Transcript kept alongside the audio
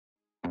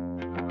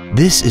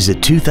This is a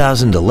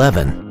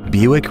 2011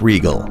 Buick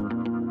Regal.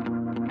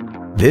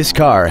 This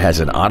car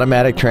has an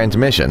automatic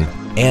transmission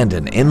and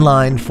an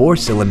inline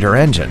 4-cylinder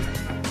engine.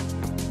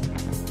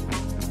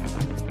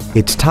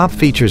 Its top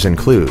features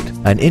include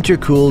an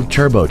intercooled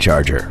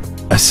turbocharger,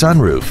 a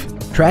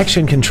sunroof,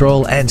 traction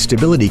control and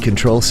stability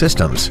control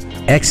systems,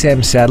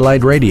 XM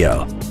satellite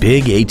radio,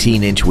 big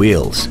 18-inch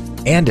wheels,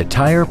 and a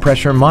tire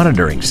pressure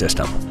monitoring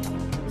system.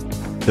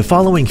 The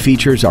following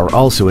features are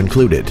also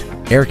included: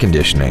 air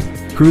conditioning,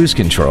 cruise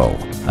control,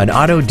 an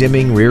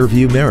auto-dimming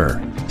rear-view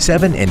mirror,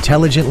 7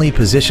 intelligently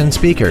positioned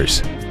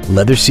speakers,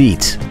 leather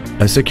seats,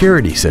 a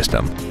security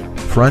system,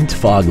 front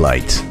fog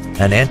lights,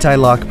 an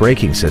anti-lock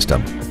braking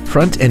system,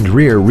 front and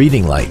rear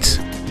reading lights,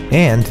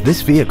 and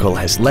this vehicle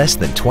has less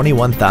than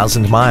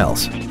 21,000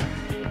 miles.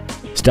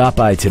 Stop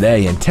by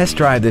today and test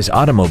drive this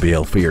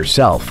automobile for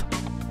yourself.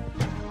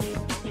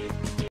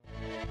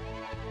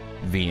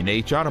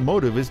 VandH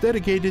Automotive is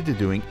dedicated to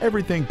doing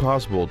everything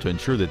possible to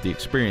ensure that the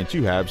experience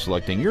you have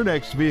selecting your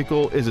next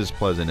vehicle is as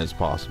pleasant as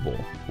possible.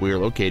 We are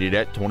located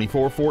at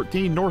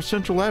 2414 North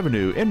Central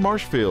Avenue in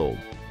Marshfield.